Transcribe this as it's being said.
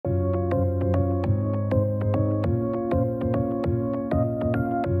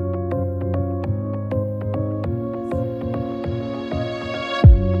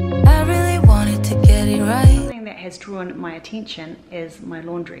has drawn my attention is my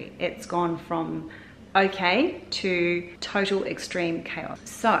laundry. It's gone from okay to total extreme chaos.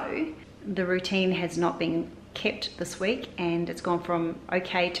 So the routine has not been kept this week, and it's gone from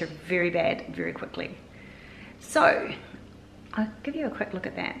okay to very bad very quickly. So I'll give you a quick look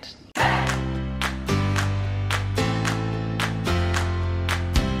at that.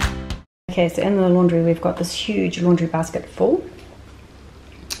 Okay, so in the laundry we've got this huge laundry basket full.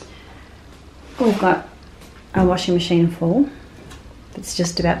 We've got a washing machine full. It's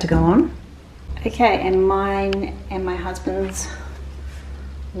just about to go on. Okay, and mine and my husband's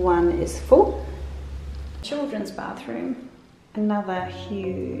one is full. Children's bathroom, another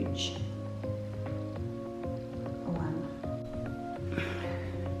huge one.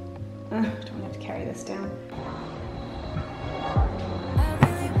 Don't want to have to carry this down. I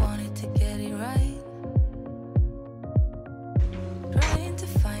really wanted to get it right, trying to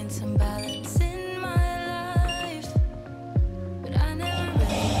find some balance in my life, but I never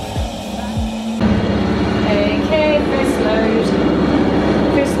really found. Okay, first load.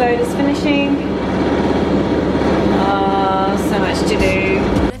 First load is finishing. Oh, so much to do.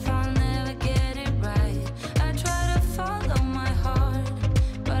 What if I'll never get it right? I try to follow my heart,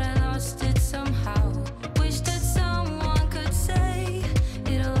 but I lost it somehow. Wish that someone could say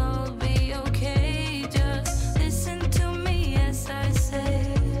it'll all be okay. Just listen to me as I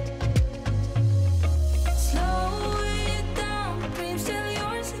say. Slow it down, dreams still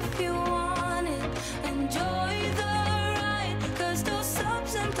yours if you want it. Enjoy the ride, 'cause those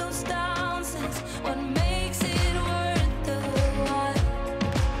ups and those downs is what makes it worth the while.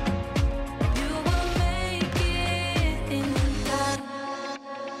 You will make it in time.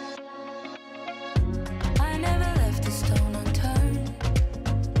 I never left a stone unturned,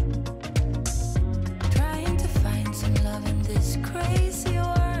 trying to find some love in this crazy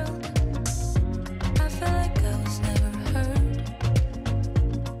world. I felt like I was never heard.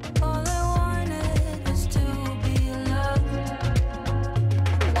 All I wanted was to be loved.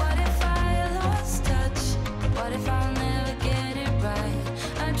 What if I lost touch? What if I'll never get it right?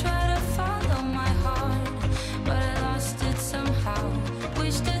 I try to follow my heart, but I lost it somehow.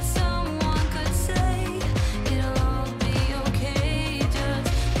 Wish that someone could say it'll all be okay. Just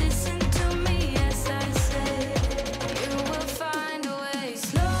listen to me as I say. You will find a way.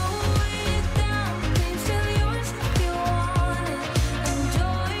 Slow it down, dreams still yours if you want it.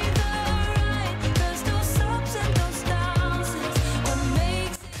 Enjoy the ride, 'cause those ups and those downs is what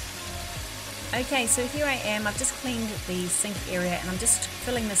makes it. Okay, so here I am. I've just cleaned the sink area and I'm just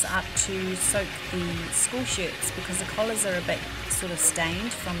filling this up to soak the school shirts because the collars are a bit sort of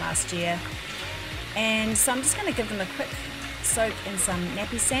stained from last year. And so I'm just going to give them a quick soak in some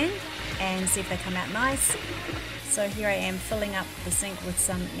nappy sand and see if they come out nice. So here I am filling up the sink with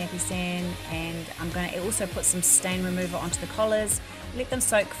some nappy sand, and I'm going to also put some stain remover onto the collars, let them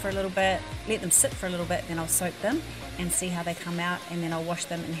soak for a little bit, let them sit for a little bit, then I'll soak them and see how they come out, and then I'll wash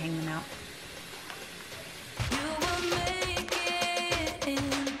them and hang them out. You will make it in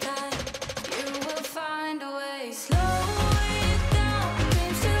time. You will find a way. Slow it down,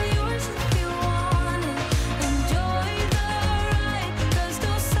 dreams still yours if you want it. Enjoy the ride, 'cause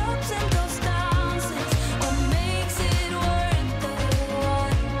those ups and those downs is what makes it worth the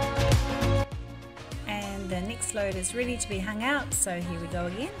while. And the next load is ready to be hung out, so here we go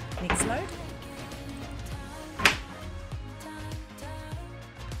again. Next load.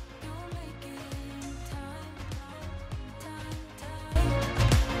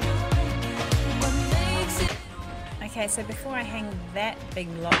 Okay, so before I hang that big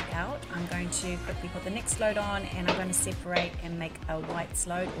lot out, I'm going to quickly put the next load on, and I'm going to separate and make a whites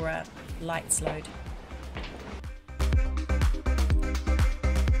load or a lights load.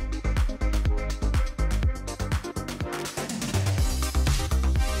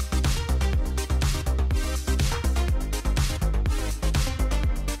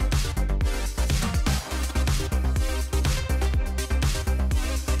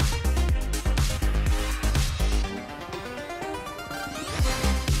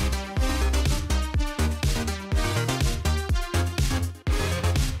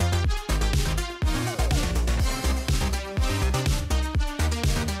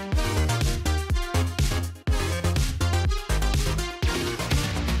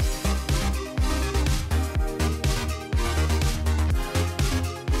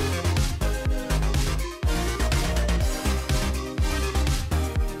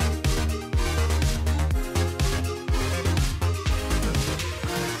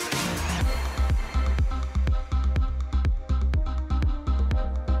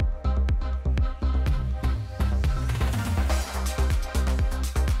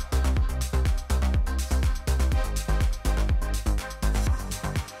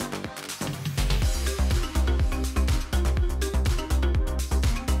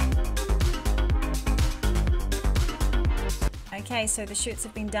 Okay, so the shirts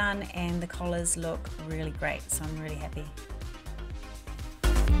have been done and the collars look really great, so I'm really happy.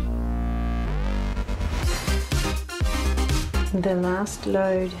 The last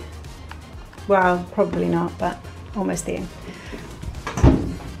load, well, probably not, but almost there.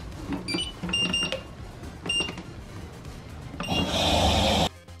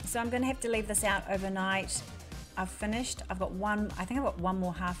 So I'm going to have to leave this out overnight. I've finished. I think I've got one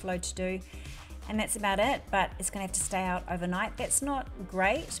more half load to do, and that's about it, but it's going to have to stay out overnight. That's not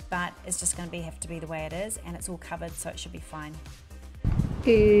great, but it's just going to have to be the way it is, and it's all covered, so it should be fine.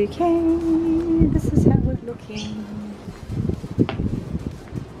 Okay, this is how we're looking.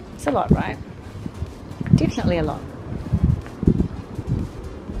 It's a lot, right? Definitely a lot.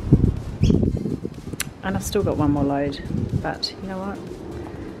 And I've still got one more load, but you know what?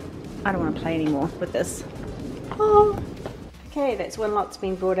 I don't want to play anymore with this. Oh. Okay, that's one lot's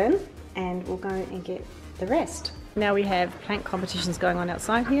been brought in, and we'll go and get the rest. Now we have plank competitions going on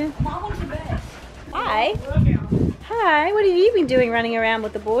outside here. Hi. Hi, what have you been doing running around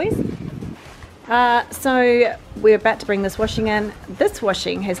with the boys? So we're about to bring this washing in. This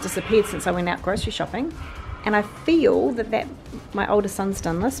washing has disappeared since I went out grocery shopping, and I feel that my older son's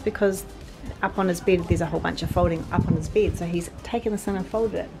done this because up on his bed there's a whole bunch of folding up on his bed, so he's taken this in and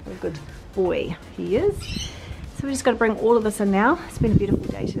folded it. What a good boy he is. So we just got to bring all of this in now. It's been a beautiful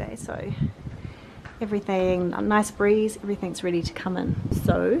day today, so everything, a nice breeze, everything's ready to come in,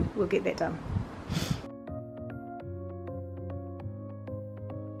 so we'll get that done.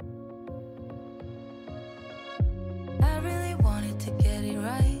 I really wanted to get it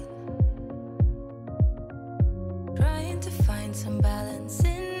right, trying to find some balance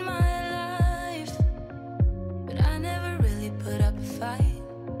in my life, but I never really put up a fight,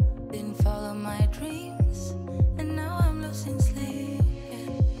 didn't follow my dreams, and now I'm losing sleep.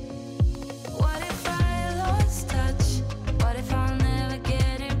 What if I lost touch? What if I'll never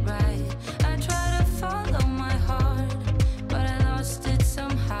get it right? I try to follow my heart, but I lost it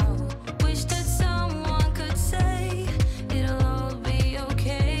somehow. Wish that someone could say it'll all be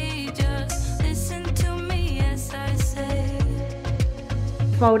okay. Just listen to me as I say.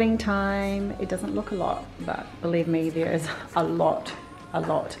 Folding time. It doesn't look a lot, but believe me, there is a lot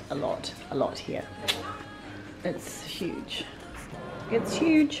here. It's huge. It's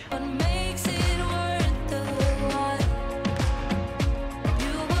huge. What makes it worth the while?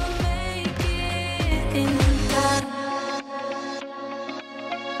 You will make it in time.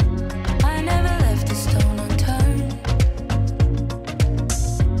 I never left a stone unturned,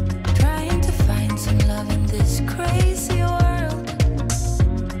 trying to find some love in this crazy world.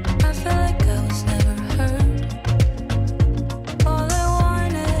 I felt like I was never heard. All I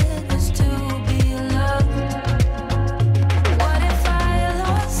wanted was to be loved. What if I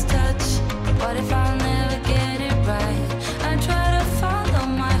lost touch? What if I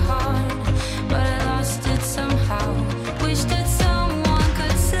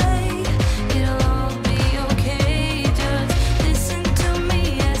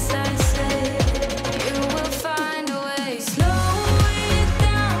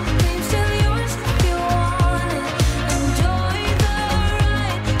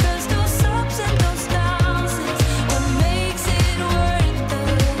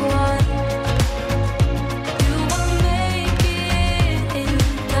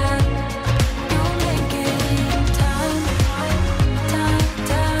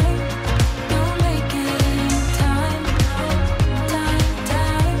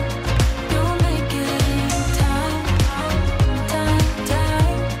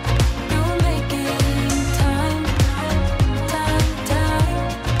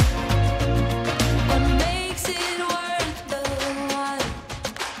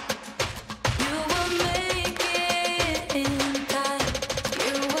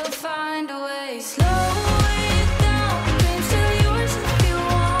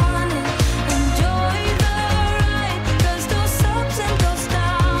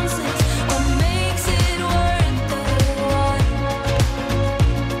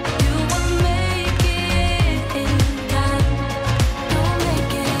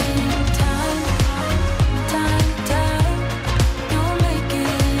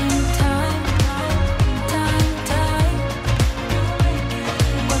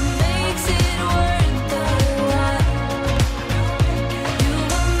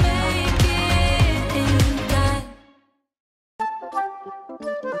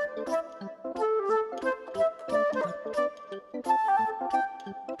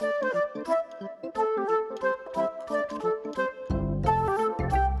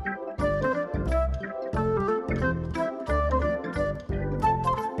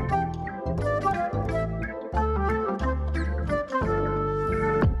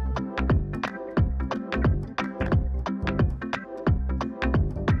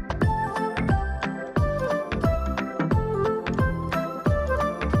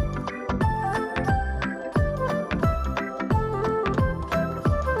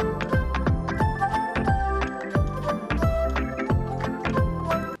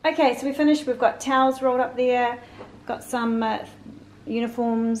Okay, so we finished. We've got towels rolled up there. Got some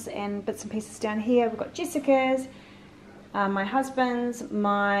uniforms and bits and pieces down here. We've got Jessica's, my husband's,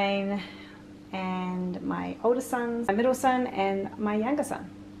 mine, and my older son's, my middle son, and my younger son.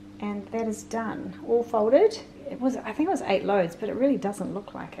 And that is done, all folded. I think it was 8 loads, but it really doesn't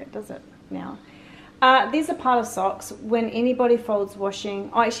look like it, does it now? There's a pile of socks. When anybody folds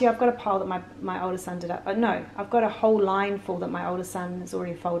washing, oh, actually I've got a pile that my older son did up. No, I've got a whole line full that my older son has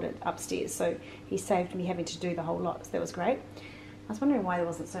already folded upstairs, so he saved me having to do the whole lot, so that was great. I was wondering why there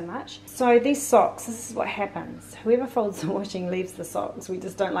wasn't so much. So these socks, this is what happens. Whoever folds the washing leaves the socks. We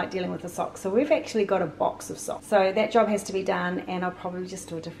just don't like dealing with the socks. So we've actually got a box of socks. So that job has to be done, and I'll probably just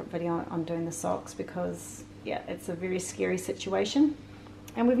do a different video on doing the socks because, yeah, it's a very scary situation.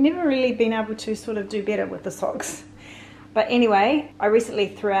 And we've never really been able to sort of do better with the socks. But anyway, I recently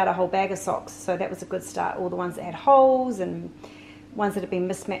threw out a whole bag of socks, so that was a good start. All the ones that had holes and ones that have been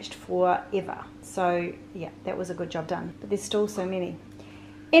mismatched forever. So yeah, that was a good job done. But there's still so many.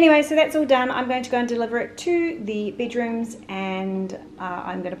 Anyway, so that's all done. I'm going to go and deliver it to the bedrooms, and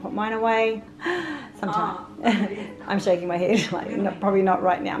I'm going to put mine away sometime. I'm shaking my head, like probably not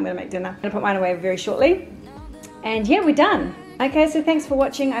right now. I'm going to make dinner. I'm going to put mine away very shortly. And yeah, we're done. Okay, so thanks for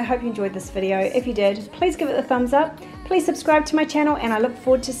watching. I hope you enjoyed this video. If you did, please give it a thumbs up. Please subscribe to my channel, and I look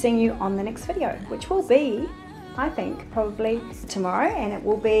forward to seeing you on the next video, which will be, I think, probably tomorrow, and it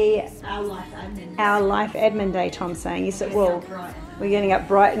will be our life admin. Our life admin day, Tom's saying. Yes, it will. We're getting up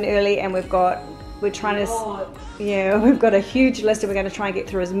bright and early, and we're trying to, yeah, we've got a huge list, and we're going to try and get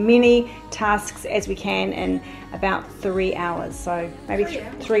through as many tasks as we can in about 3 hours. So maybe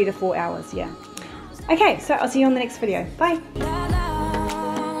 3 to 4 hours, yeah. Okay, so I'll see you on the next video. Bye.